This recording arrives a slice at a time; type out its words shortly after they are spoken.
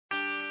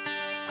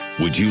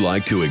Would you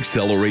like to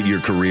accelerate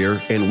your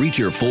career and reach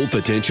your full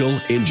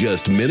potential in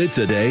just minutes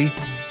a day?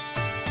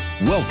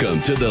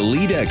 Welcome to the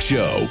LEADx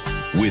Show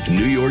with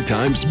New York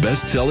Times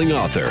best-selling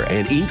author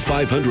and Inc.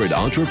 500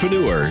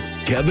 entrepreneur,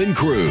 Kevin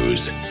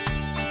Kruse.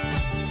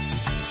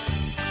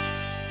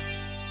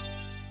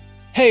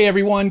 Hey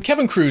everyone,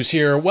 Kevin Kruse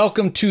here.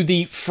 Welcome to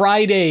the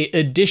Friday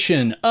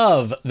edition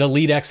of the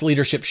LEADx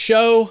Leadership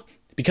Show.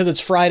 Because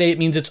it's Friday, it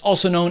means it's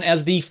also known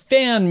as the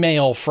Fan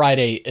Mail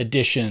Friday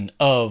edition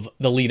of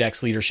the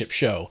LEADx Leadership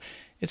Show.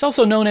 It's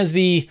also known as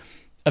the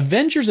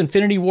Avengers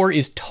Infinity War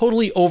is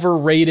totally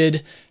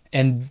overrated,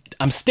 and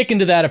I'm sticking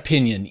to that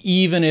opinion,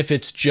 even if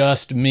it's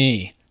just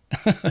me.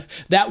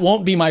 That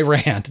won't be my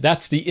rant.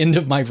 That's the end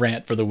of my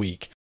rant for the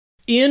week.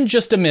 In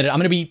just a minute, I'm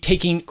going to be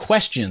taking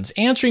questions,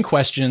 answering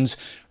questions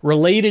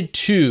related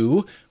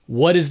to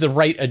what is the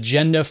right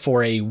agenda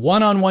for a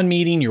one-on-one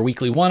meeting, your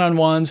weekly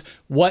one-on-ones,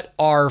 what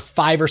are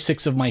 5 or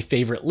 6 of my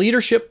favorite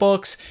leadership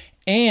books,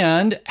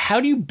 and how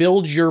do you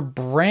build your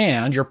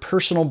brand, your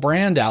personal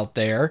brand out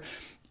there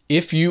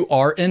if you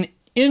are an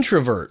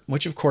introvert,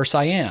 which of course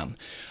I am.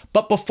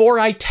 But before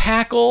I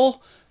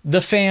tackle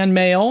the fan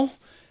mail,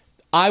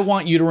 I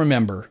want you to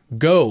remember,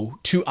 go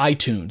to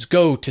iTunes,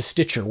 go to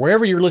Stitcher,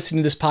 wherever you're listening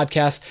to this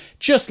podcast,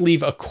 just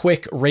leave a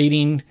quick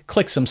rating,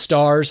 click some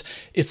stars.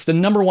 It's the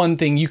number one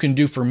thing you can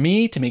do for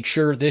me to make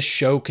sure this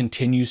show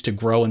continues to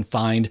grow and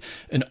find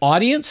an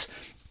audience.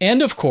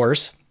 And of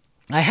course,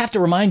 I have to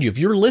remind you, if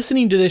you're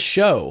listening to this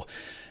show,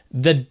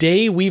 the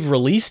day we've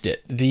released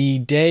it, the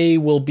day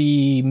will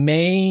be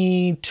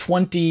May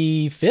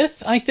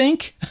 25th, I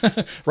think,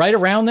 right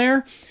around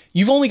there.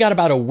 You've only got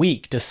about a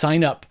week to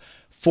sign up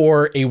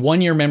for a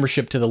 1-year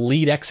membership to the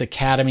LEADx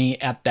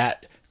Academy at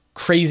that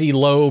crazy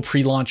low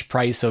pre-launch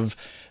price of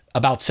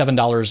about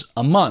 $7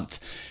 a month.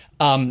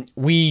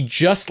 We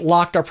just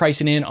locked our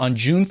pricing in on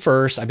June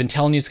 1st. I've been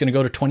telling you it's going to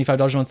go to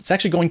 $25 a month. It's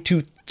actually going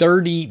to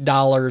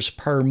 $30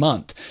 per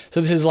month.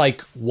 So this is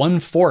like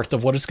 1/4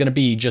 of what it's going to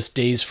be just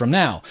days from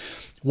now.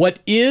 What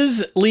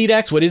is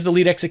LEADx? What is the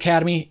LEADx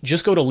Academy?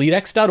 Just go to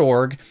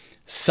leadx.org,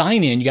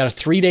 sign in. You got a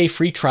 3-day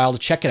free trial to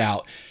check it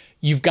out.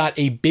 You've got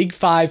a Big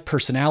 5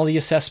 personality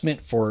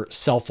assessment for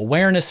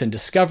self-awareness and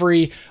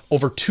discovery,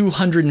 over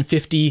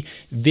 250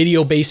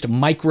 video-based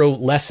micro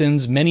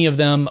lessons, many of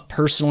them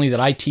personally that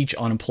I teach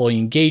on employee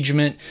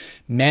engagement,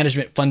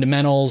 management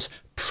fundamentals,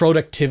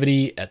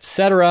 productivity,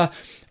 etc.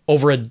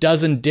 Over a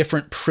dozen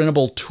different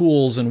printable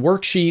tools and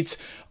worksheets,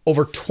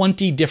 over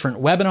 20 different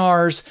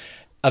webinars,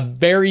 a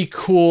very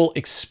cool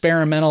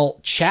experimental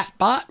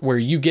chatbot where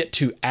you get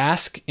to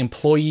ask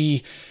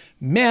employee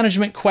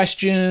management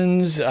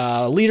questions,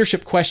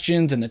 leadership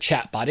questions, and the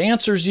chatbot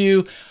answers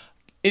you.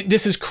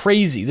 This is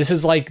crazy. This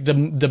is like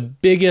the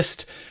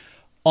biggest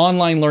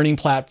online learning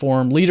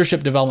platform,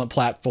 leadership development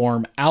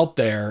platform out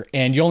there,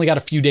 and you only got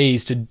a few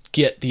days to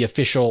get the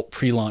official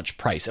pre-launch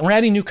price. And we're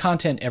adding new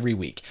content every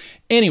week.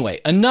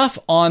 Anyway, enough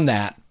on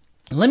that.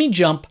 Let me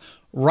jump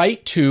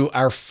right to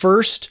our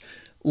first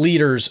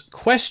leader's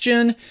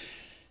question.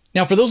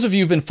 Now, for those of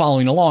you who've been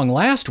following along,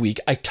 last week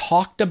I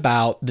talked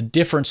about the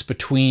difference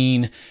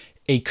between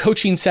a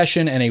coaching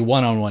session and a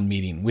one-on-one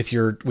meeting with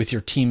your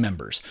team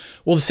members.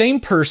 Well, the same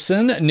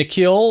person,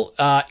 Nikhil,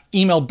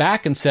 emailed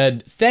back and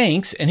said,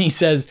 thanks. And he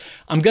says,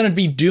 I'm going to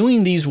be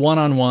doing these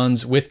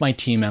one-on-ones with my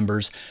team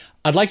members.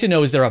 I'd like to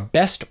know, is there a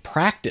best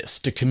practice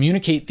to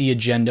communicate the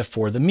agenda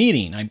for the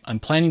meeting? I'm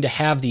planning to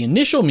have the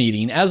initial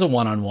meeting as a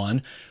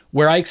one-on-one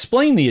where I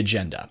explain the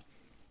agenda.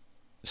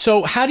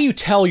 So how do you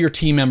tell your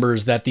team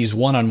members that these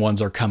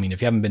one-on-ones are coming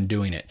if you haven't been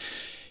doing it?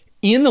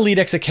 In the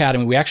LEADx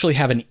Academy, we actually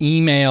have an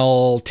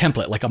email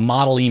template, like a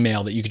model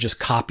email that you could just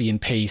copy and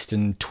paste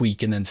and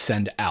tweak and then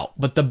send out.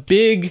 But the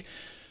big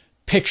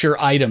picture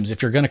items,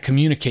 if you're going to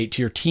communicate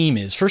to your team,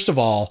 is, first of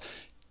all,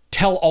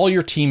 tell all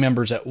your team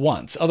members at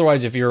once.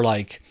 Otherwise, if you're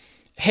like,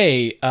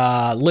 hey,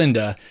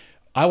 Linda,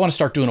 I want to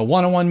start doing a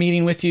one-on-one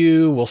meeting with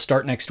you. We'll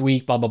start next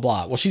week, blah, blah,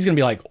 blah. Well, she's going to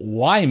be like,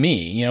 why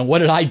me? You know, what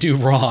did I do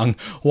wrong?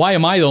 Why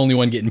am I the only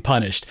one getting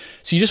punished?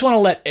 So you just want to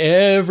let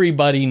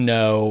everybody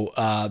know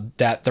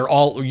that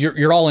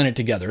you're all in it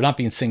together, not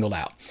being singled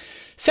out.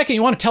 Second,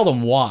 you want to tell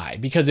them why,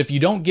 because if you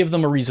don't give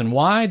them a reason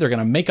why, they're going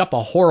to make up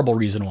a horrible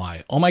reason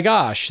why. Oh my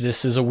gosh,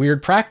 this is a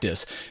weird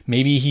practice.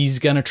 Maybe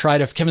Kevin's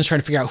trying to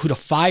figure out who to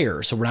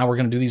fire. So now we're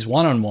going to do these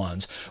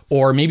one-on-ones.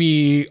 Or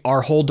maybe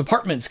our whole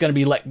department's going to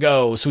be let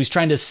go. So he's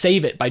trying to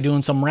save it by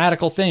doing some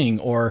radical thing.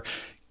 Or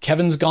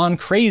Kevin's gone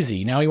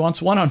crazy. Now he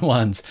wants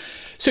one-on-ones.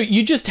 So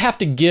you just have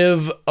to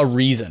give a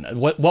reason.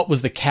 What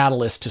was the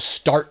catalyst to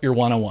start your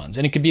one-on-ones?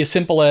 And it could be as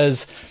simple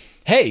as,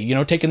 hey,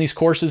 taking these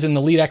courses in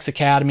the LEADx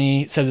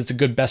Academy, says it's a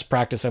good best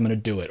practice, I'm going to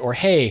do it. Or,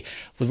 hey,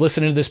 was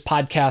listening to this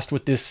podcast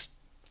with this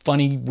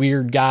funny,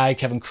 weird guy,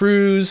 Kevin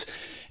Kruse,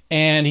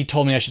 and he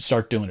told me I should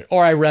start doing it.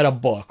 Or I read a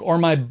book, or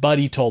my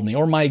buddy told me,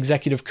 or my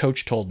executive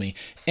coach told me.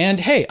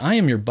 And hey, I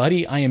am your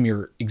buddy. I am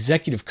your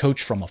executive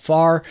coach from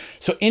afar.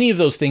 So any of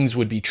those things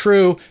would be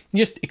true. You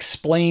just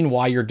explain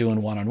why you're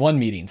doing one-on-one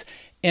meetings.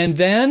 And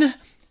then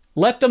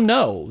let them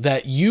know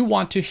that you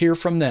want to hear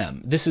from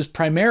them. This is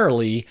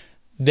primarily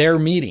their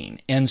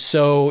meeting. And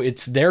so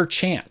it's their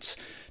chance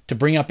to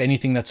bring up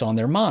anything that's on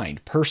their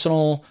mind,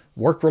 personal,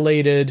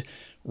 work-related,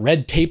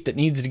 red tape that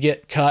needs to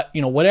get cut,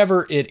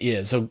 whatever it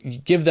is. So you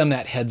give them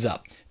that heads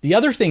up. The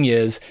other thing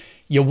is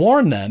you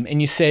warn them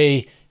and you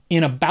say,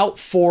 in about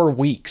 4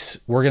 weeks,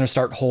 we're going to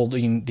start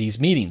holding these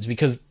meetings,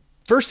 because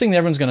first thing that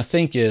everyone's going to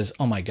think is,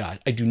 oh my God,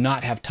 I do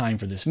not have time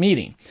for this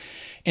meeting.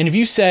 And if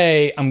you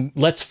say,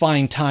 let's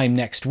find time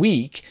next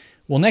week,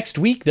 well, next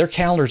week, their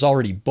calendar's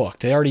already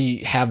booked. They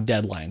already have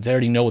deadlines. They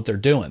already know what they're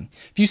doing.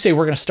 If you say,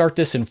 we're going to start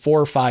this in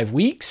 4 or 5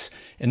 weeks,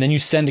 and then you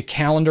send a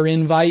calendar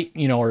invite,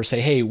 or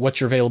say, hey,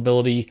 what's your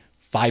availability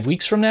 5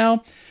 weeks from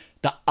now?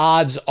 The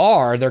odds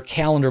are their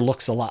calendar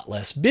looks a lot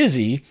less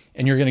busy,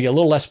 and you're going to get a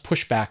little less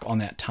pushback on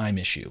that time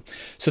issue.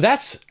 So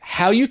that's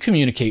how you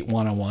communicate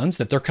one-on-ones,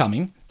 that they're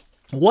coming.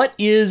 What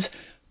is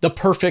the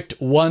perfect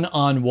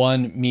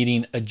one-on-one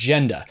meeting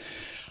agenda?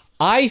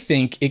 I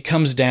think it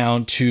comes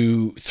down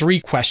to 3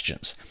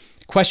 questions.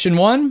 Question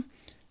 1,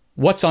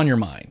 what's on your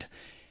mind?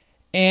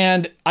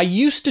 And I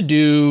used to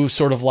do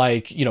sort of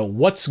like,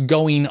 what's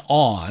going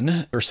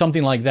on or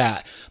something like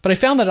that. But I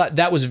found that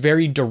that was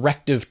very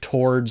directive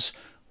towards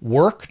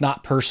work,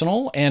 not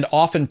personal, and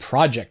often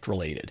project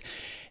related.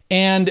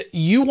 And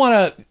you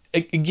want to,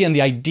 again,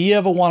 the idea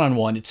of a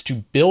one-on-one, it's to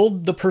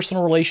build the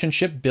personal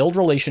relationship, build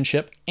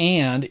relationship,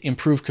 and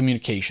improve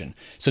communication.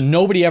 So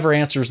nobody ever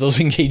answers those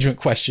engagement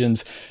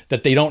questions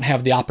that they don't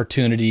have the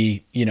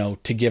opportunity,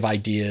 to give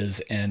ideas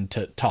and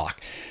to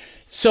talk.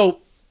 So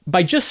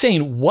by just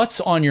saying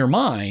what's on your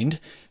mind,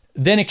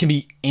 then it can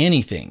be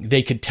anything.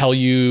 They could tell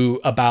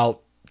you about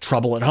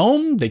trouble at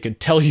home. They could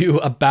tell you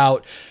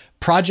about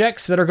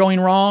projects that are going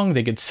wrong.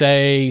 They could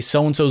say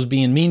so-and-so's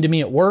being mean to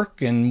me at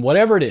work, and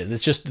whatever it is,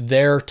 it's just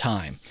their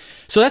time.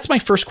 So that's my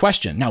first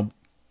question. Now,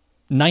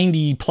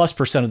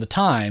 90+% of the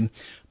time,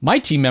 my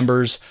team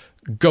members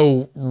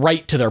go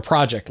right to their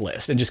project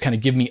list and just kind of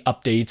give me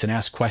updates and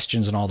ask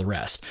questions and all the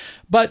rest.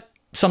 But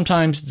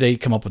sometimes they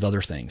come up with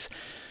other things.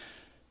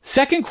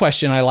 Second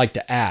question I like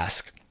to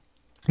ask.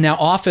 Now,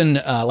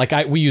 often,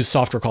 we use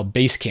software called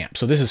Basecamp.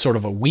 So this is sort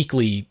of a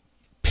weekly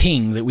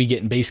ping that we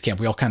get in Basecamp.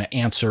 We all kind of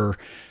answer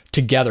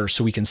together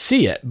so we can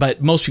see it,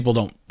 but most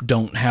people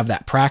don't have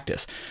that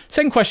practice.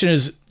 Second question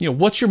is,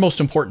 what's your most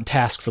important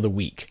task for the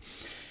week?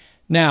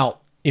 Now,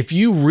 if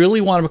you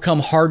really want to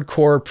become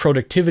hardcore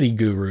productivity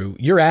guru,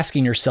 you're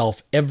asking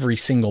yourself every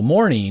single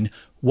morning,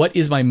 what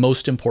is my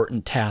most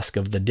important task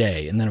of the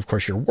day? And then of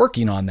course you're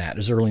working on that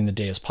as early in the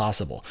day as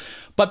possible.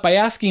 But by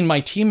asking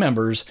my team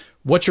members,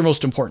 what's your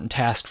most important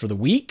task for the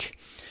week?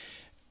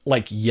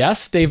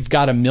 Yes, they've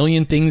got a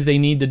million things they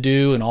need to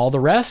do and all the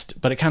rest,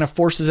 but it kind of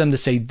forces them to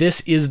say,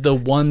 this is the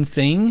one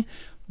thing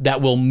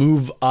that will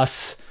move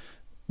us,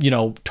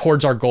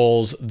 towards our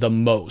goals the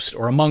most,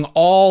 or among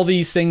all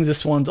these things,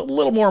 this one's a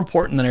little more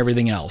important than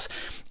everything else.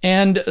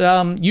 And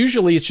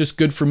usually it's just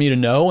good for me to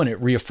know, and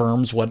it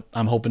reaffirms what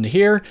I'm hoping to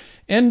hear.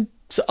 And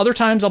so other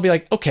times I'll be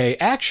like, okay,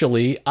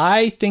 actually,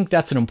 I think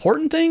that's an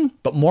important thing,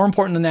 but more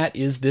important than that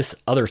is this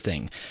other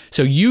thing.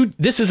 So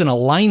this is an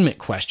alignment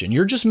question.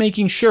 You're just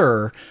making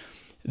sure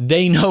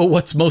they know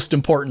what's most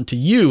important to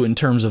you in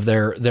terms of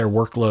their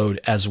workload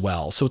as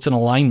well. So it's an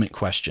alignment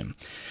question.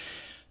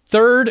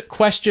 Third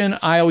question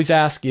I always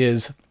ask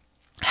is,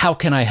 how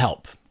can I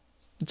help?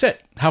 That's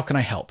it. How can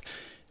I help?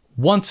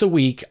 Once a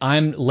week,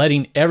 I'm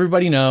letting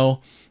everybody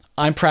know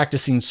I'm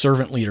practicing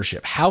servant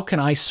leadership. How can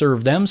I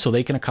serve them so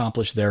they can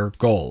accomplish their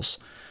goals?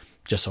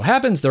 Just so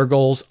happens their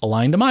goals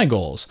align to my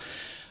goals.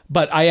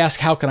 But I ask,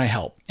 how can I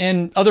help?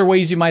 And other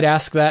ways you might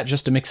ask that,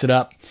 just to mix it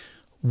up.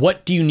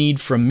 What do you need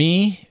from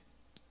me,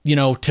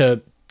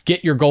 to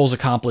get your goals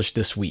accomplished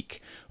this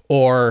week?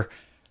 Or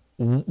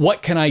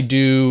what can I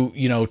do,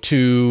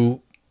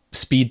 to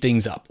speed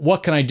things up?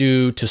 What can I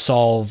do to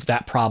solve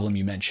that problem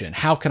you mentioned?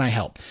 How can I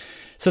help?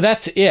 So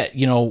that's it.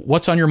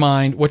 What's on your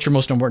mind? What's your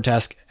most important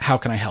task? How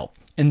can I help?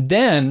 And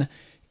then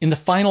in the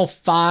final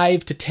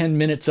 5 to 10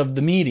 minutes of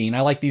the meeting,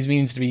 I like these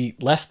meetings to be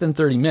less than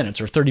 30 minutes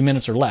or 30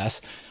 minutes or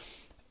less.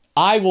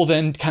 I will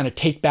then kind of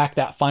take back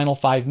that final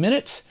 5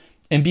 minutes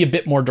and be a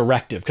bit more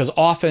directive, because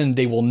often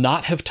they will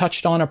not have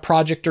touched on a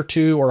project or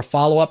two or a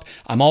follow-up.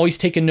 I'm always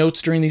taking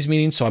notes during these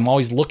meetings, so I'm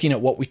always looking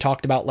at what we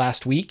talked about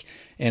last week.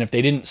 And if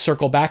they didn't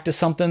circle back to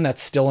something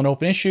that's still an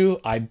open issue,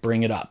 I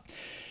bring it up.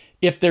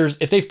 If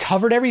they've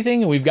covered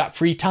everything and we've got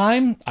free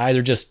time, I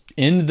either just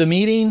end the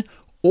meeting,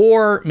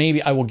 or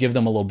maybe I will give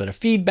them a little bit of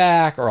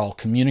feedback, or I'll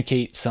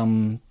communicate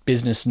some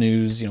business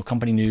news,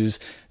 company news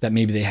that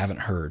maybe they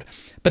haven't heard.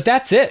 But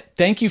that's it.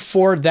 Thank you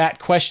for that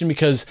question,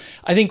 because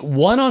I think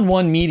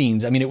one-on-one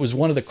meetings, it was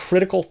one of the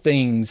critical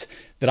things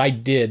that I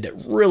did that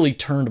really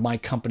turned my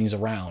companies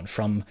around,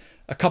 from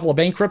a couple of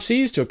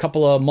bankruptcies to a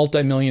couple of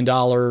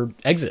multi-million-dollar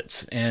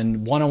exits.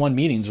 And one-on-one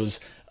meetings was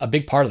a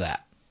big part of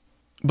that.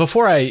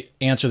 Before I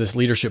answer this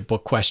leadership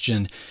book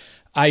question,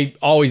 I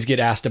always get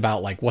asked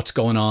about what's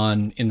going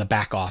on in the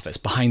back office,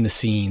 behind the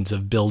scenes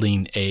of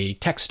building a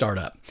tech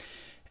startup.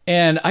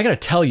 And I got to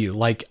tell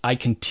you, I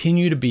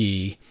continue to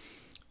be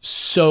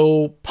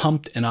so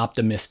pumped and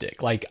optimistic.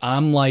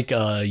 I'm like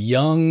a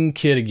young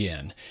kid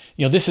again.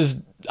 This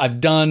is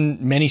I've done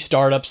many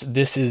startups.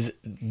 This is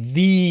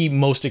the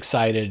most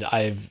excited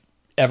I've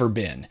ever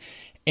been.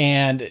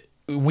 And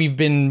we've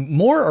been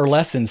more or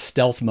less in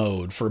stealth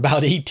mode for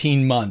about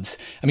 18 months.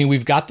 I mean,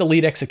 we've got the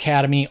LEADx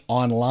Academy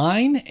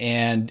online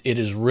and it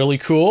is really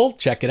cool.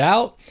 Check it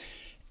out.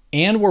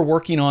 And we're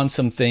working on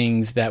some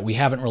things that we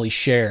haven't really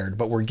shared,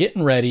 but we're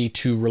getting ready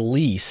to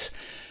release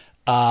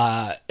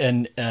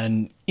an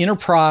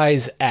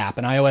enterprise app,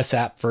 an iOS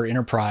app for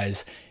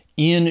enterprise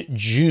in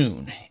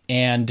June.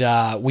 And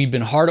we've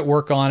been hard at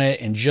work on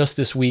it. And just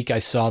this week, I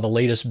saw the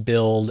latest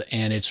build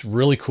and it's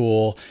really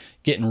cool,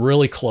 getting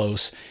really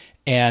close.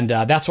 And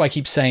that's why I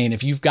keep saying,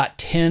 if you've got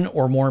 10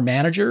 or more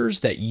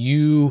managers that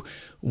you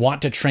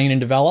want to train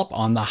and develop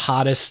on the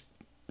hottest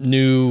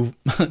new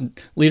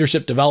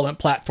leadership development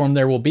platform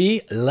there will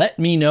be, let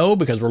me know,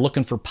 because we're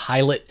looking for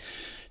pilot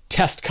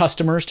test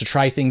customers to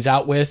try things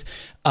out with.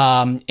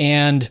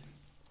 And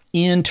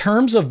in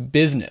terms of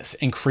business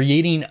and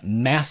creating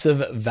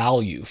massive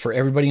value for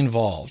everybody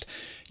involved,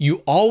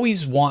 you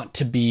always want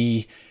to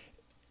be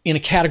in a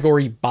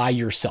category by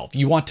yourself.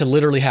 You want to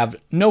literally have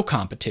no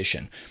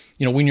competition.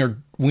 You know,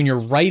 when you're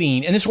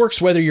writing, and this works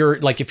whether you're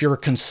like, if you're a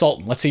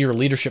consultant, let's say you're a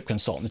leadership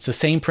consultant, it's the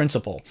same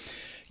principle.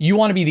 You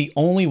want to be the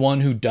only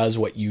one who does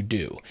what you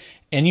do.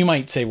 And you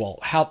might say, well,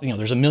 how, you know,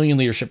 there's a million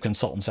leadership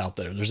consultants out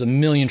there. There's a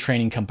million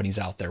training companies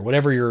out there,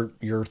 whatever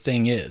your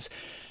thing is.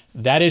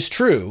 That is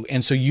true.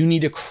 And so you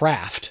need to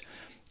craft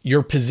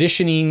your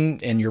positioning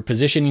and your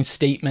positioning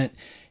statement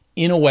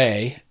in a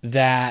way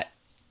that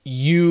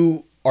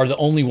you are the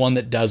only one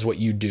that does what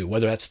you do,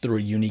 whether that's through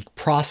a unique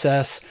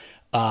process,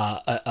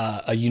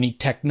 a unique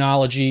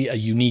technology, a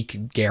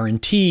unique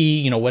guarantee,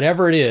 you know,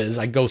 whatever it is.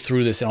 I go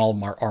through this in all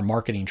of our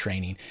marketing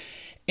training.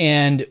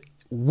 And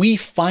we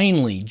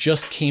finally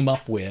just came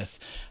up with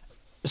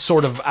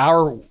sort of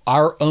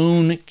our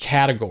own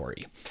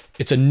category.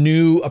 It's a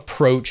new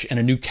approach and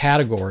a new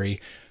category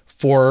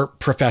for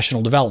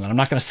professional development. I'm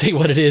not going to say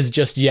what it is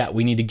just yet.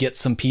 We need to get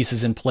some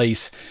pieces in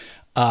place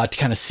to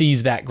kind of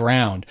seize that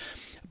ground.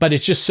 But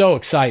it's just so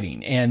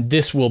exciting, and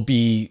this will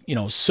be, you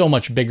know, so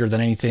much bigger than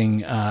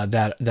anything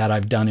that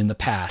I've done in the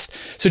past.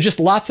 So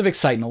just lots of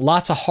excitement,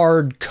 lots of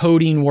hard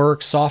coding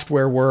work,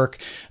 software work.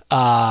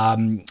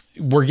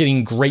 We're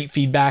getting great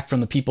feedback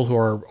from the people who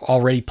are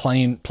already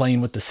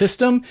playing with the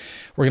system.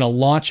 We're going to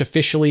launch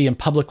officially and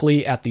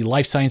publicly at the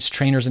Life Science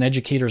Trainers and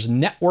Educators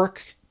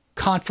Network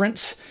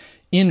Conference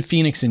in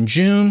Phoenix in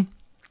June,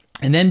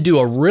 and then do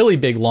a really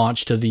big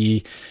launch to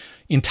the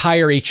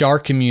entire HR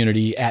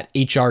community at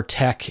HR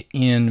Tech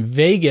in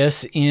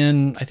Vegas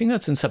I think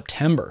that's in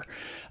September.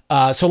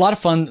 So a lot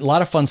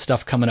of fun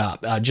stuff coming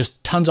up.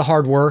 Just tons of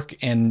hard work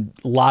and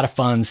a lot of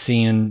fun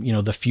seeing, you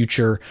know, the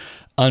future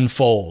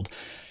unfold.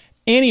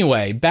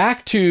 Anyway,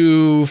 back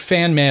to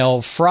Fan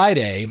Mail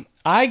Friday.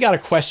 I got a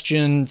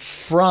question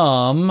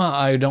from,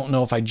 I don't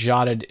know if I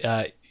jotted,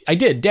 I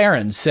did.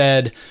 Darren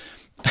said,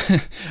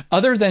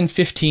 other than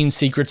 15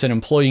 Secrets in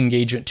Employee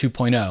Engagement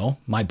 2.0,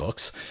 my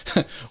books,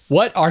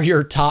 what are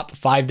your top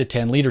 5 to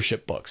 10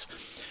 leadership books?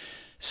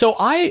 So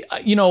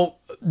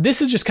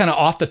this is just kind of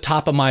off the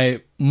top of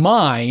my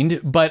mind,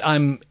 but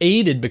I'm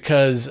aided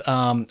because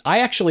I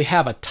actually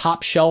have a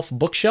top shelf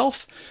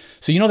bookshelf.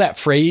 So you know that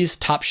phrase,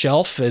 top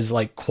shelf, is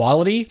like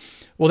quality?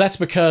 Well, that's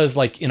because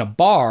like in a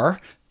bar,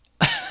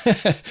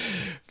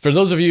 for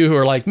those of you who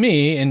are like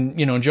me and,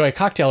 you know, enjoy a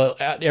cocktail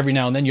every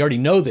now and then, you already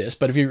know this,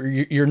 but if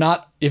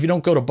you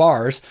don't go to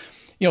bars,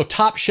 you know,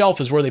 top shelf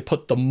is where they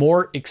put the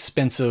more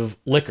expensive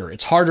liquor.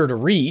 It's harder to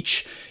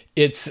reach.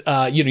 It's,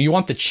 you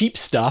want the cheap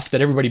stuff that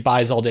everybody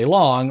buys all day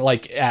long,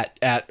 like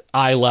at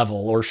eye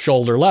level or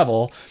shoulder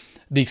level.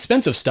 The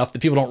expensive stuff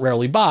that people don't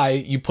rarely buy,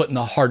 you put in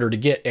the harder to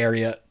get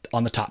area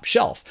on the top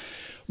shelf.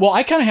 Well,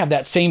 I kind of have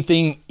that same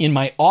thing in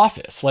my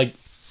office. Like,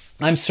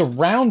 I'm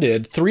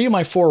surrounded, 3 of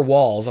my 4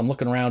 walls, I'm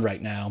looking around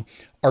right now,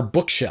 are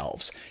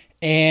bookshelves.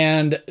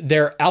 And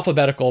they're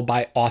alphabetical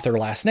by author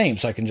last name.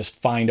 So I can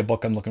just find a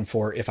book I'm looking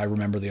for if I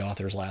remember the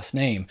author's last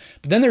name.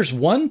 But then there's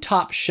one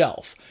top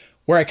shelf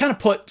where I kind of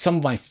put some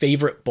of my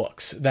favorite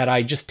books that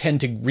I just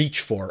tend to reach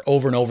for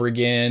over and over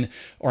again,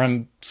 or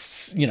I'm,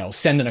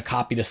 sending a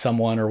copy to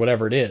someone or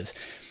whatever it is.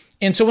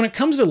 And so when it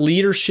comes to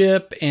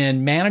leadership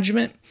and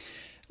management,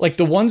 like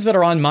the ones that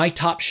are on my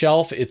top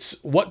shelf,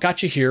 it's What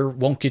Got You Here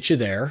Won't Get You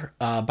There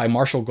by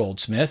Marshall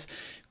Goldsmith.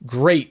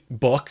 Great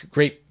book.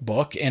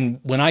 And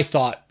when I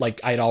thought like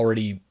I'd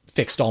already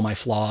fixed all my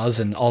flaws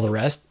and all the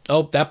rest,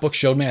 that book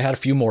showed me I had a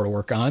few more to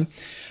work on.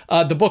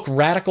 The book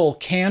Radical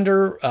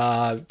Candor,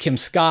 Kim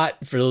Scott,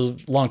 for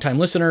those longtime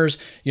listeners,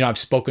 I've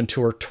spoken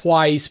to her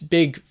twice.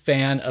 Big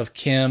fan of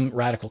Kim,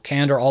 Radical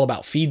Candor, all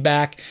about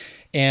feedback.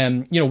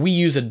 And,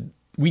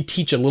 we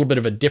teach a little bit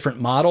of a different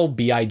model,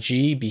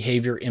 BIG,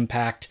 behavior,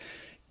 impact,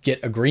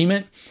 get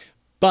agreement.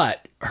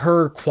 But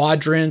her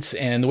quadrants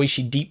and the way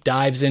she deep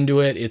dives into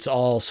it, it's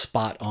all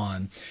spot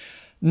on.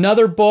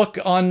 Another book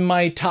on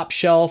my top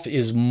shelf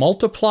is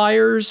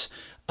Multipliers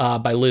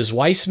by Liz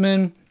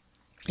Weissman.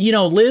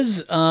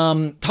 Liz,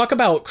 talk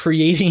about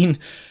creating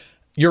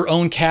your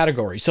own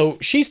category. So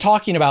she's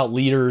talking about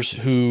leaders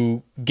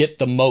who get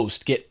the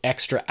most, get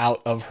extra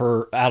out of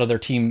their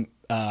team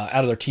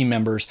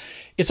members.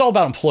 It's all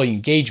about employee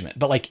engagement.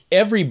 But like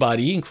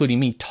everybody, including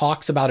me,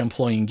 talks about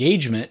employee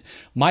engagement.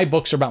 My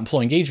books are about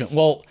employee engagement.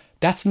 Well,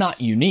 that's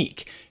not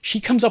unique. She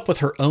comes up with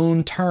her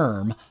own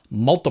term,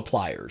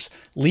 multipliers.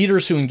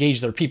 Leaders who engage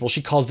their people,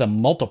 she calls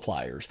them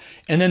multipliers.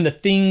 And then the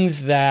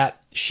things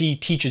that she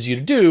teaches you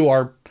to do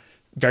are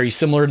very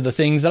similar to the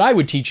things that I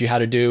would teach you how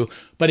to do,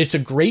 but it's a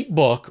great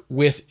book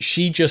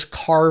she just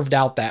carved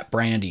out that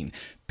branding,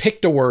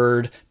 picked a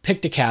word,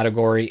 picked a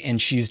category,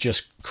 and she's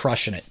just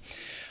crushing it.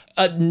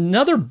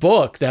 Another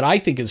book that I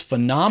think is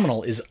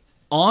phenomenal is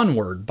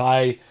Onward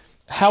by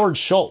Howard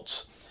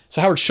Schultz. So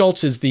Howard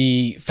Schultz is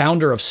the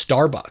founder of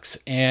Starbucks,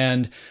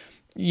 and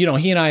he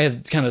and I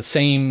have kind of the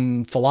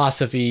same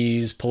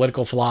philosophies,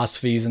 political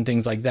philosophies and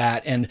things like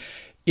that. And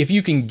if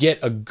you can get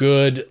a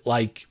good,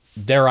 like,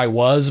 There I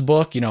Was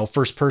book,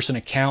 first person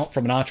account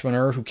from an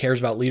entrepreneur who cares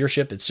about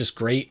leadership, it's just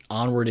great.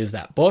 Onward is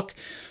that book.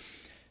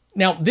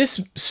 Now,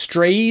 this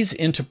strays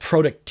into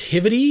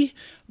productivity,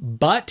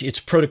 but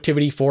it's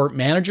productivity for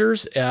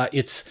managers.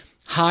 It's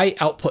high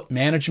output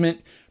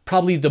management,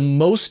 probably the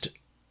most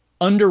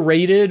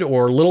underrated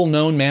or little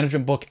known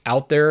management book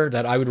out there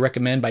that I would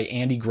recommend, by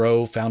Andy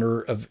Grove, founder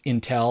of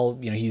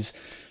Intel. He's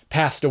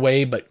passed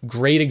away, but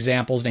great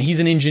examples. Now, he's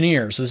an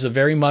engineer, so this is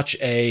very much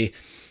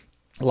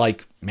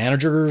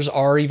managers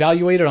are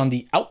evaluated on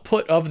the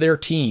output of their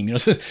team.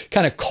 It's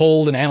kind of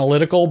cold and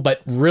analytical,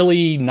 but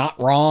really not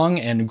wrong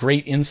and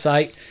great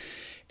insight.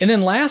 And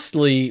then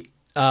lastly,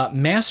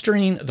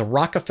 Mastering the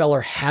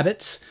Rockefeller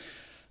Habits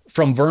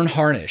from Vern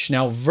Harnish.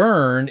 Now,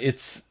 Vern,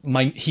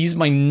 he's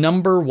my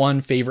number one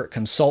favorite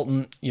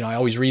consultant. I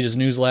always read his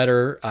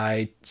newsletter.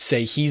 I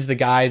say he's the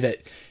guy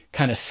that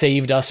kind of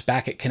saved us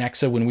back at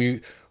Connexa when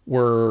we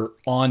were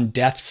on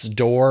death's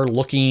door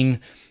looking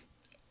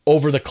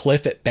over the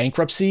cliff at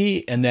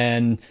bankruptcy. And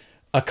then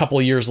a couple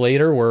of years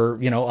later, we're,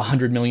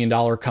 $100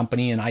 million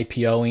company and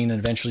IPOing, and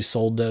eventually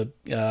sold to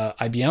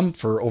IBM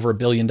for over $1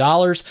 billion.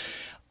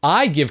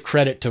 I give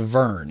credit to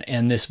Vern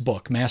and this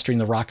book, Mastering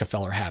the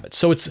Rockefeller Habits.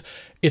 So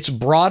it's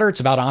broader. It's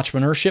about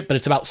entrepreneurship, but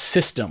it's about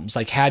systems.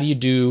 Like, how do you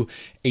do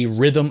a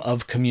rhythm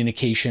of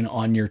communication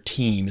on your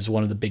team is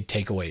one of the big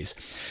takeaways.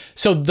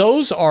 So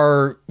those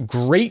are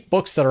great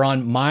books that are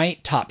on my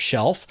top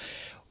shelf.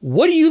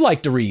 What do you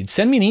like to read?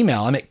 Send me an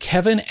email. I'm at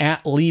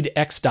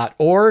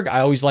kevin@leadx.org. I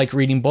always like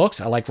reading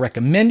books. I like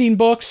recommending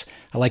books.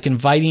 I like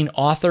inviting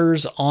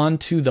authors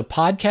onto the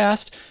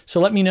podcast. So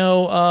let me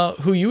know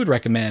who you would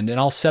recommend, and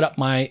I'll set up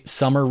my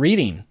summer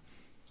reading.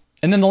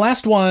 And then the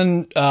last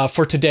one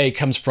for today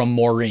comes from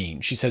Maureen.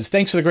 She says,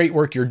 thanks for the great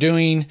work you're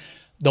doing.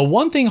 The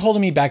one thing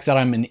holding me back is that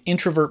I'm an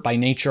introvert by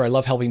nature. I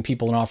love helping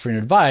people and offering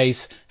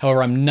advice.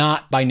 However, I'm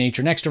not by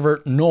nature an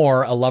extrovert,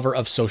 nor a lover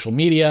of social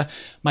media.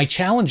 My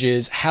challenge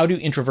is, how do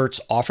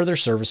introverts offer their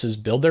services,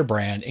 build their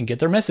brand, and get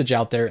their message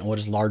out there in what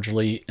is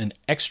largely an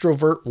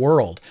extrovert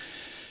world?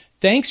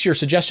 Thanks. Your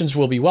suggestions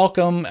will be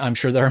welcome. I'm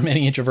sure there are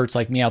many introverts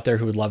like me out there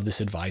who would love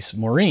this advice.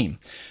 Maureen.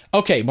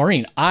 Okay,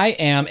 Maureen, I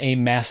am a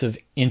massive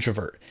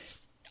introvert.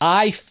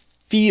 I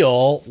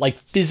feel like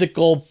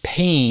physical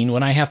pain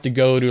when I have to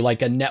go to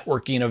like a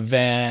networking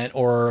event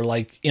or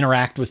like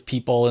interact with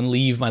people and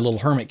leave my little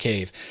hermit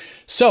cave.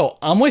 So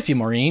I'm with you,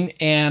 Maureen.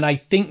 And I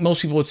think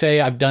most people would say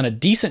I've done a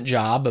decent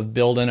job of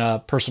building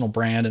a personal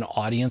brand and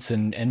audience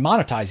and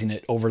monetizing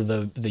it over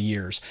the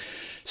years.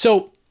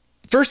 So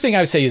first thing I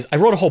would say is I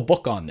wrote a whole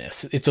book on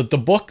this. It's the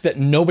book that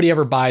nobody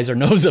ever buys or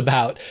knows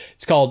about.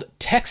 It's called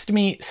Text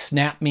Me,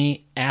 Snap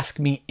Me, Ask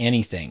Me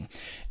Anything.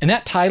 And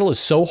that title is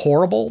so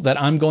horrible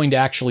that I'm going to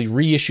actually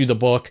reissue the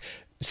book,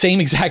 same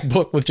exact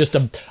book with just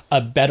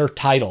a better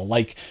title.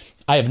 Like,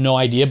 I have no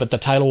idea, but the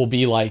title will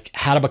be like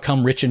How to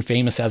Become Rich and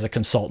Famous as a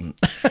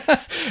Consultant.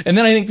 And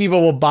then I think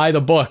people will buy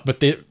the book, but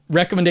the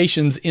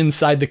recommendations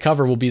inside the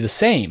cover will be the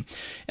same.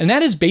 And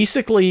that is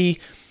basically,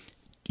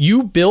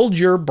 you build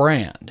your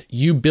brand,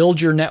 you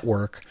build your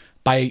network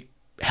by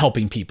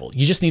helping people.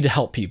 You just need to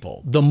help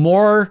people. The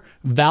more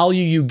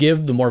value you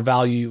give, the more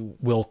value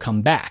will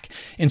come back.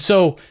 And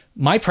so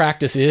my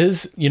practice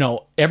is,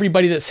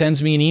 everybody that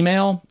sends me an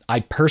email,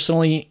 I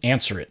personally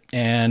answer it.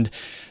 And,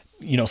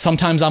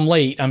 sometimes I'm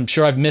late. I'm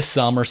sure I've missed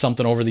some or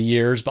something over the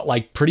years, but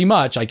like pretty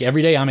much like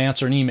every day I'm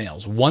answering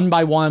emails. One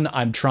by one,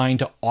 I'm trying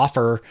to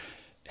offer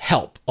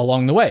help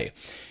along the way.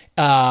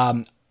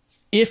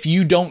 If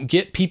you don't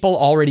get people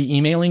already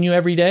emailing you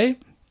every day,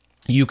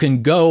 you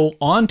can go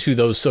onto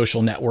those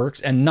social networks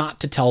and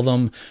not to tell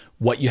them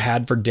what you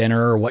had for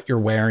dinner or what you're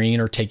wearing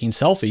or taking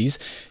selfies.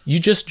 You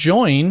just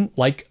join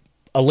like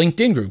a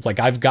LinkedIn group. Like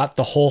I've got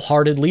the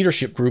Wholehearted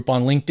Leadership group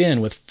on LinkedIn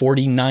with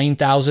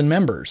 49,000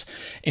 members,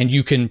 and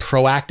you can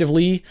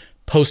proactively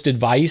post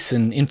advice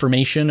and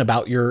information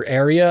about your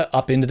area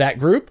up into that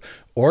group,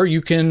 or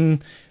you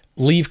can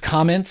leave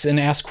comments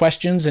and ask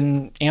questions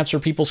and answer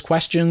people's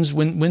questions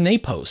when they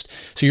post.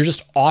 So you're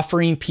just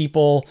offering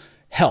people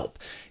help.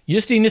 You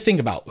just need to think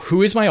about,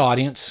 who is my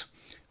audience?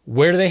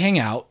 Where do they hang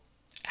out?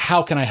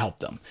 How can I help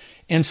them?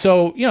 And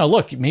so,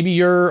 look, maybe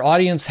your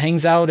audience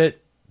hangs out at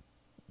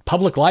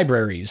public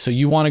libraries. So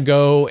you want to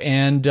go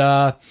and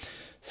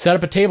set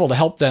up a table to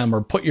help them,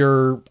 or put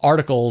your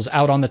articles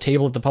out on the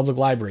table at the public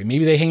library.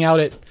 Maybe they hang out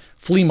at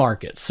flea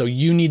markets. So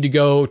you need to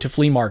go to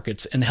flea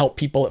markets and help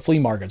people at flea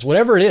markets.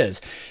 Whatever it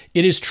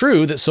is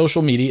true that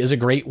social media is a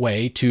great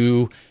way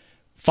to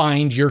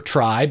find your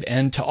tribe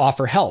and to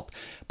offer help.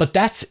 But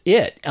that's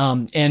it.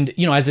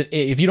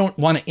 If you don't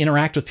want to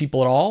interact with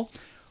people at all,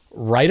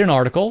 write an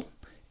article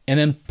and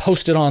then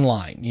post it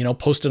online.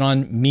 Post it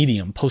on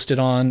Medium, post it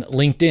on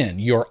LinkedIn.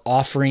 You're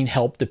offering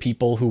help to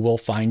people who will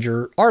find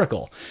your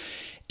article.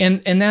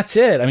 And that's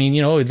it.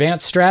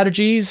 Advanced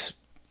strategies,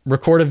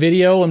 record a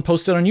video and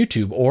post it on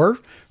YouTube, or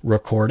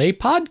record a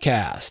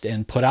podcast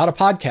and put out a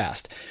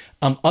podcast.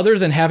 Other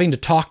than having to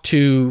talk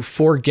to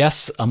 4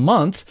 guests a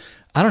month,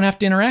 I don't have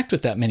to interact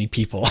with that many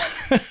people.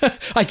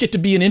 I get to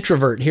be an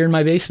introvert here in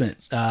my basement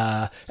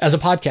as a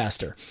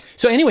podcaster.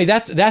 So anyway,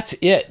 that's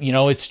it.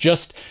 It's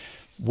just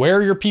where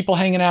are your people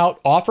hanging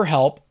out, offer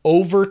help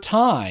over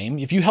time.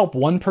 If you help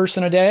one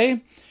person a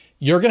day,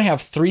 you're going to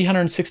have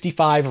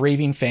 365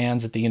 raving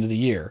fans at the end of the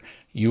year.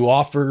 You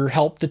offer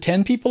help to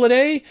 10 people a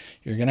day,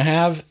 you're going to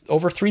have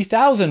over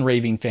 3,000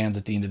 raving fans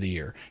at the end of the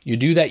year. You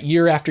do that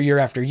year after year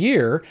after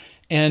year,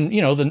 and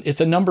it's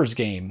a numbers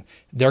game.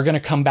 They're going to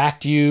come back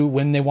to you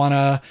when they want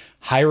to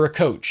hire a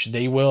coach.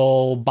 They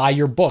will buy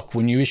your book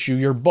when you issue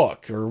your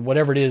book, or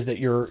whatever it is that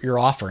you're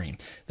offering.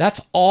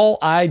 That's all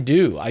I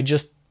do. I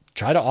just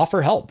try to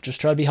offer help, just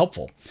try to be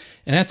helpful.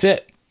 And that's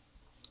it.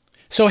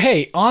 So,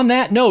 hey, on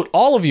that note,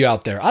 all of you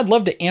out there, I'd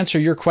love to answer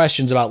your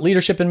questions about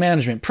leadership and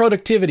management,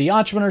 productivity,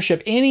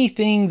 entrepreneurship,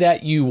 anything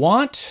that you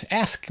want.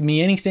 Ask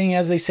me anything,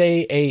 as they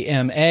say,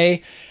 AMA.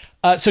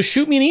 So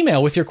shoot me an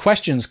email with your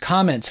questions,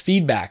 comments,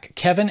 feedback,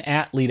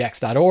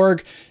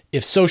 kevin@leadx.org.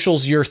 If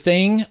social's your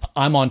thing,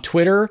 I'm on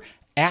Twitter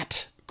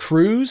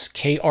 @Kruse,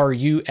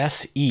 Kruse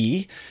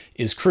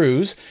is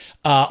Kruse.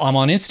 I'm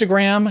on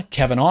Instagram,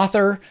 Kevin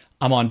Author.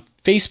 I'm on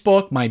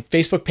Facebook. My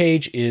Facebook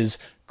page is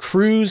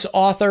Kruse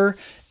Author.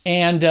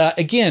 And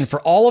again,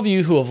 for all of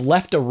you who have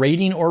left a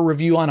rating or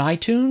review on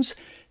iTunes,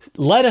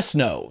 let us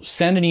know.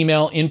 Send an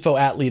email,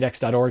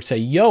 info@leadx.org. Say,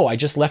 yo, I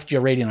just left you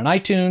a rating on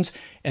iTunes.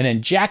 And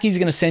then Jackie's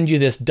going to send you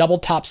this double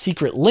top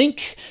secret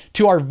link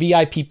to our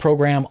VIP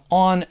program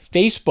on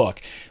Facebook.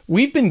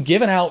 We've been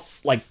giving out,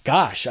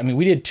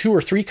 we did 2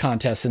 or 3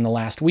 contests in the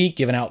last week,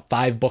 giving out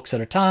 5 books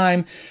at a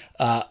time,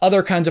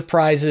 other kinds of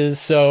prizes.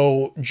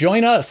 So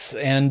join us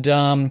and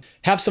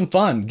have some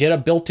fun. Get a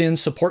built-in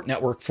support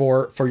network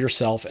for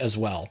yourself as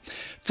well.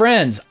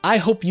 Friends, I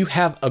hope you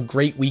have a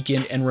great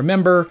weekend. And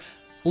remember,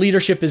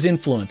 leadership is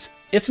influence.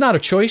 It's not a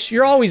choice.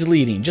 You're always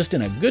leading, just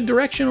in a good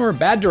direction or a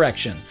bad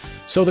direction.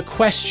 So the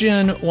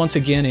question, once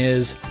again,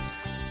 is,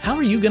 how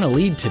are you going to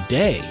lead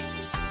today?